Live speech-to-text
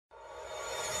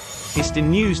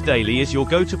In News Daily is your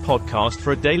go-to podcast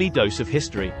for a daily dose of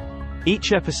history.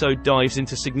 Each episode dives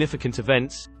into significant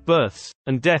events, births,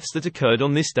 and deaths that occurred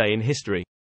on this day in history.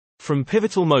 From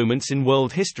pivotal moments in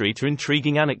world history to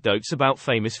intriguing anecdotes about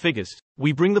famous figures,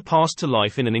 we bring the past to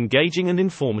life in an engaging and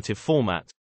informative format.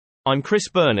 I'm Chris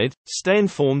Bernard. Stay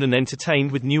informed and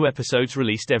entertained with new episodes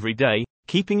released every day,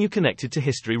 keeping you connected to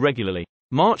history regularly.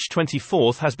 March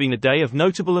 24th has been a day of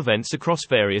notable events across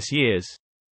various years.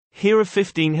 Here are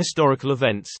 15 historical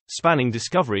events, spanning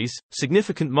discoveries,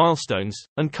 significant milestones,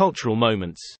 and cultural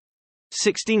moments.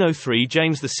 1603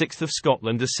 James VI of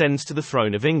Scotland ascends to the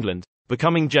throne of England,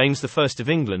 becoming James I of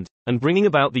England, and bringing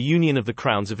about the union of the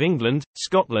crowns of England,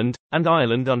 Scotland, and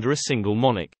Ireland under a single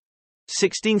monarch.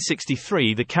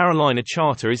 1663 The Carolina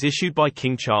Charter is issued by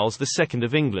King Charles II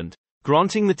of England,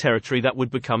 granting the territory that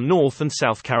would become North and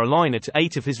South Carolina to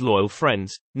 8 of his loyal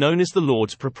friends, known as the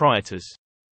Lords Proprietors.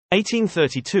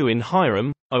 1832 In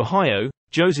Hiram, Ohio,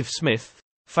 Joseph Smith,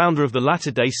 founder of the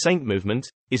Latter-day Saint movement,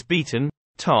 is beaten,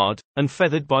 tarred, and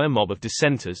feathered by a mob of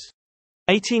dissenters.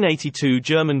 1882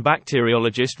 German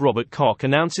bacteriologist Robert Koch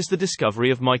announces the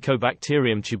discovery of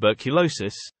Mycobacterium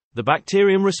tuberculosis, the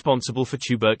bacterium responsible for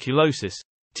tuberculosis,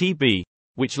 TB,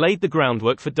 which laid the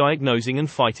groundwork for diagnosing and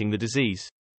fighting the disease.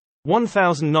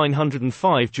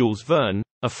 1905 Jules Verne,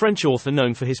 a French author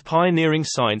known for his pioneering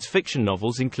science fiction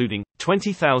novels including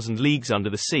 20,000 Leagues Under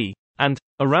the Sea and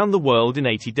Around the World in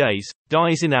 80 Days,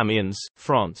 dies in Amiens,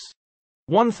 France.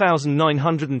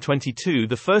 1922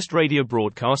 The first radio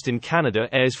broadcast in Canada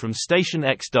airs from station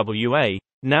XWA,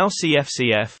 now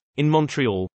CFCF, in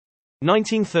Montreal.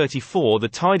 1934 The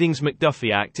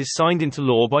Tidings-McDuffie Act is signed into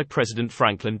law by President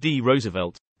Franklin D.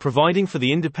 Roosevelt, providing for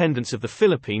the independence of the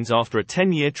Philippines after a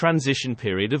 10-year transition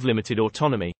period of limited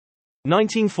autonomy.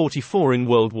 1944 In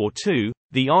World War II,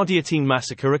 the Ardeatine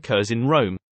massacre occurs in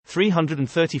Rome.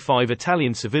 335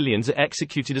 Italian civilians are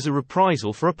executed as a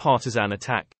reprisal for a partisan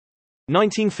attack.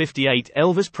 1958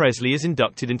 Elvis Presley is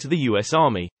inducted into the U.S.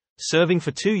 Army, serving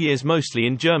for 2 years mostly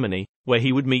in Germany, where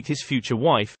he would meet his future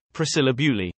wife, Priscilla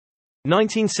Bewley.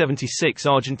 1976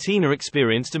 Argentina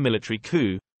experienced a military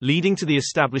coup, leading to the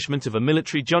establishment of a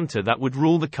military junta that would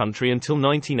rule the country until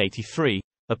 1983,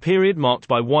 a period marked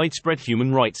by widespread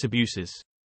human rights abuses.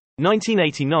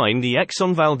 1989 The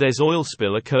Exxon Valdez oil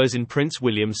spill occurs in Prince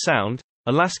William Sound,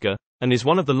 Alaska, and is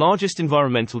one of the largest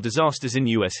environmental disasters in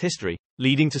U.S. history,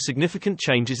 leading to significant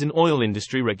changes in oil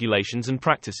industry regulations and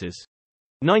practices.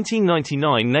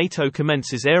 1999 NATO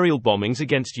commences aerial bombings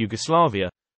against Yugoslavia,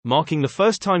 marking the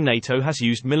first time NATO has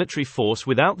used military force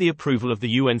without the approval of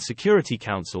the UN Security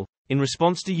Council, in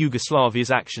response to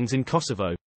Yugoslavia's actions in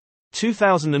Kosovo.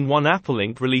 2001 Apple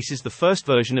Inc. releases the first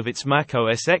version of its Mac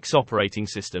OS X operating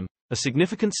system, a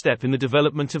significant step in the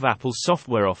development of Apple's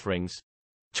software offerings.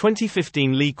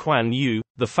 2015 Lee Kuan Yew,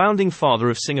 the founding father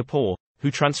of Singapore,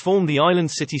 who transformed the island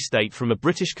city-state from a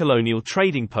British colonial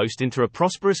trading post into a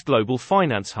prosperous global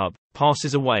finance hub,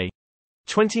 passes away.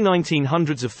 2019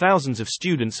 Hundreds of thousands of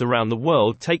students around the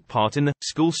world take part in the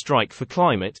School Strike for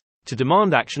Climate, to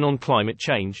demand action on climate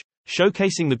change,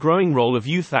 showcasing the growing role of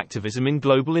youth activism in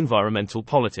global environmental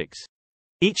politics.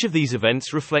 Each of these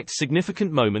events reflects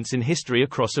significant moments in history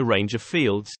across a range of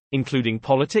fields, including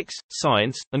politics,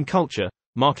 science, and culture,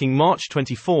 marking March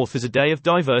 24th as a day of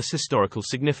diverse historical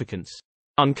significance.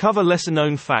 Uncover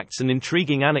lesser-known facts and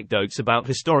intriguing anecdotes about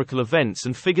historical events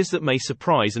and figures that may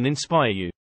surprise and inspire you.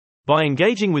 By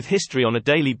engaging with history on a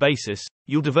daily basis,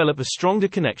 you'll develop a stronger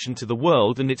connection to the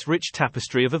world and its rich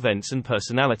tapestry of events and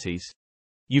personalities.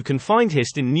 You can find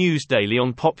In News Daily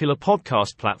on popular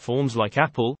podcast platforms like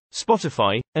Apple,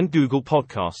 Spotify, and Google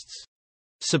Podcasts.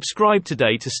 Subscribe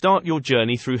today to start your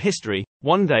journey through history,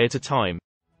 one day at a time.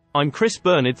 I'm Chris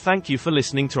Bernard. Thank you for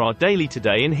listening to our Daily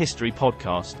Today in History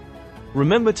podcast.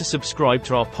 Remember to subscribe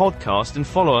to our podcast and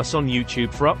follow us on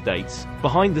YouTube for updates,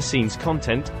 behind-the-scenes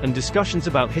content, and discussions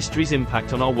about history's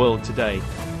impact on our world today.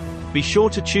 Be sure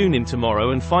to tune in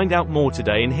tomorrow and find out more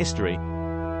today in history.